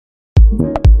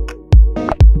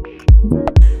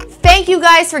Thank you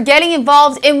guys for getting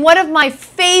involved in one of my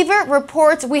favorite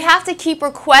reports. We have to keep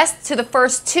requests to the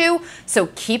first two, so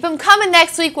keep them coming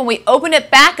next week when we open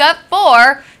it back up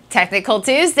for Technical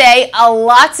Tuesday. A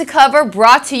lot to cover,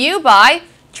 brought to you by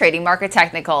Trading Market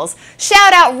Technicals.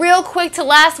 Shout out real quick to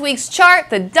last week's chart,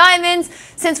 the diamonds.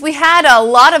 Since we had a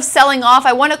lot of selling off,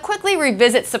 I want to quickly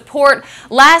revisit support.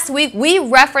 Last week, we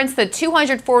referenced the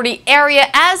 240 area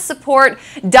as support.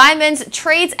 Diamonds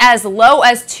trades as low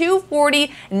as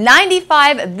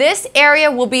 240.95. This area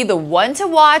will be the one to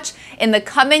watch in the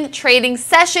coming trading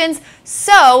sessions.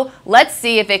 So let's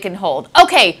see if it can hold.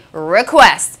 Okay,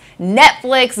 request.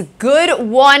 Netflix, good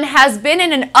one, has been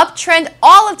in an uptrend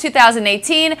all of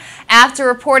 2018. After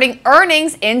reporting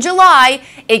earnings in July,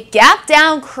 it gapped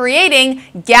down, creating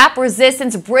gap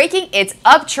resistance, breaking its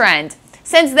uptrend.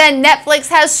 Since then, Netflix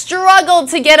has struggled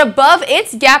to get above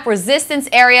its gap resistance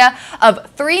area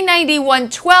of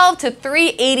 391.12 to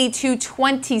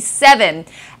 382.27.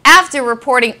 After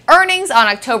reporting earnings on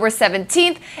October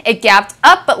 17th, it gapped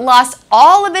up but lost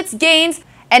all of its gains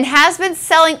and has been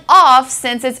selling off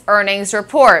since its earnings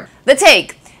report. The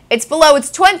take: it's below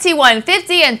its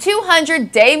 2150 and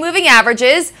 200-day moving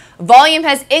averages. Volume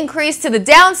has increased to the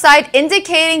downside,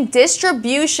 indicating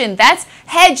distribution. That's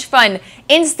hedge fund,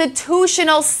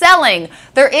 institutional selling.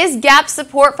 There is gap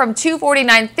support from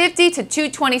 249.50 to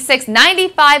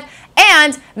 226.95,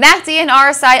 and MACD and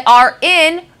RSI are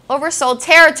in oversold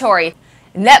territory.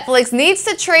 Netflix needs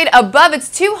to trade above its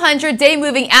 200-day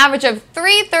moving average of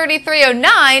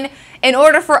 333.09 in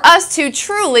order for us to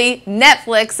truly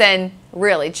Netflix and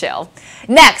really chill.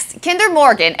 Next, Kinder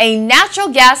Morgan, a natural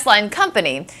gas line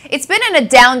company. It's been in a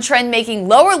downtrend, making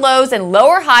lower lows and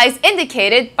lower highs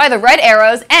indicated by the red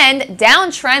arrows and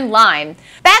downtrend line.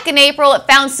 Back in April, it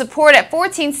found support at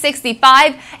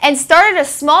 1465 and started a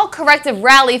small corrective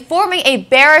rally, forming a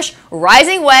bearish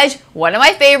rising wedge, one of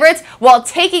my favorites, while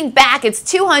taking back its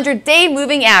 200-day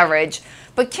moving average.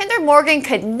 But Kinder Morgan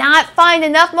could not find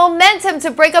enough momentum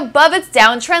to break above its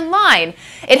downtrend line.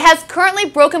 It has currently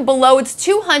broken below its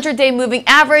 200-day moving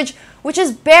average, which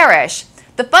is bearish.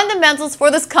 The fundamentals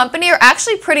for this company are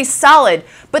actually pretty solid,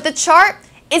 but the chart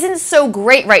isn't so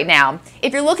great right now.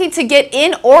 If you're looking to get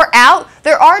in or out,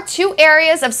 there are two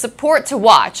areas of support to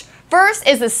watch. First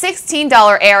is the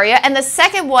 $16 area, and the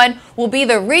second one will be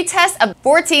the retest of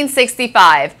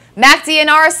 1465. MACD and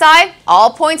RSI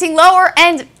all pointing lower,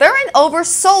 and they're in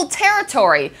oversold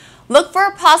territory. Look for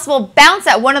a possible bounce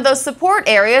at one of those support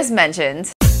areas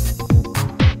mentioned.